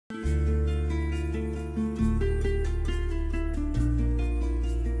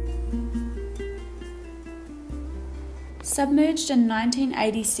Submerged in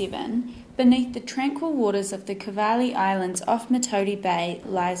 1987, beneath the tranquil waters of the Cavalli Islands off Matauri Bay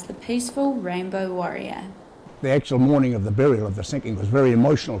lies the peaceful Rainbow Warrior. The actual morning of the burial of the sinking was very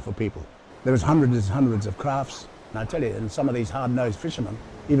emotional for people. There was hundreds and hundreds of crafts, and I tell you, and some of these hard-nosed fishermen,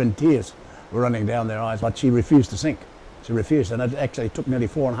 even tears were running down their eyes, but she refused to sink. She refused, and it actually took nearly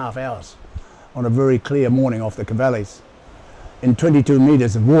 4.5 hours on a very clear morning off the Cavallis in 22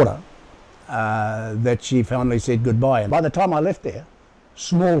 metres of water that she finally said goodbye. And by the time I left there,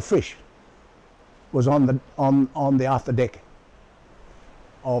 small fish was on the after deck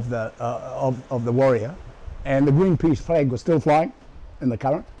of the Warrior, and the Greenpeace flag was still flying in the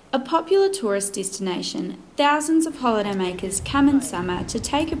current. A popular tourist destination, thousands of holidaymakers come in summer to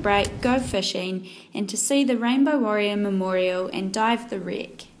take a break, go fishing, and to see the Rainbow Warrior Memorial and dive the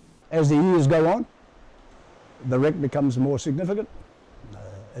wreck. As the years go on, the wreck becomes more significant.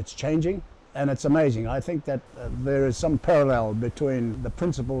 It's changing, and it's amazing. I think that there is some parallel between the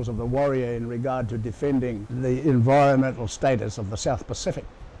principles of the Warrior in regard to defending the environmental status of the South Pacific.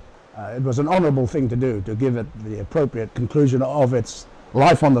 It was an honourable thing to do, to give it the appropriate conclusion of its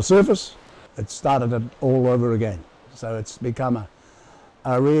life on the surface. It started it all over again. So it's become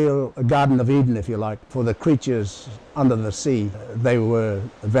a real Garden of Eden, if you like, for the creatures under the sea they were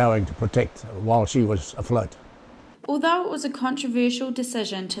vowing to protect while she was afloat. Although it was a controversial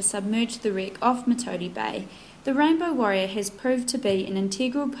decision to submerge the wreck off Matauri Bay, the Rainbow Warrior has proved to be an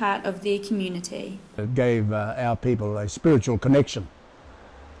integral part of their community. It gave our people a spiritual connection,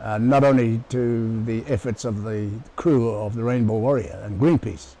 not only to the efforts of the crew of the Rainbow Warrior and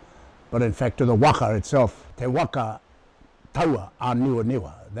Greenpeace, but in fact to the waka itself. Te waka taua a niwa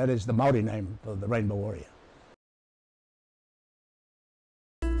niwa. That is the Maori name for the Rainbow Warrior.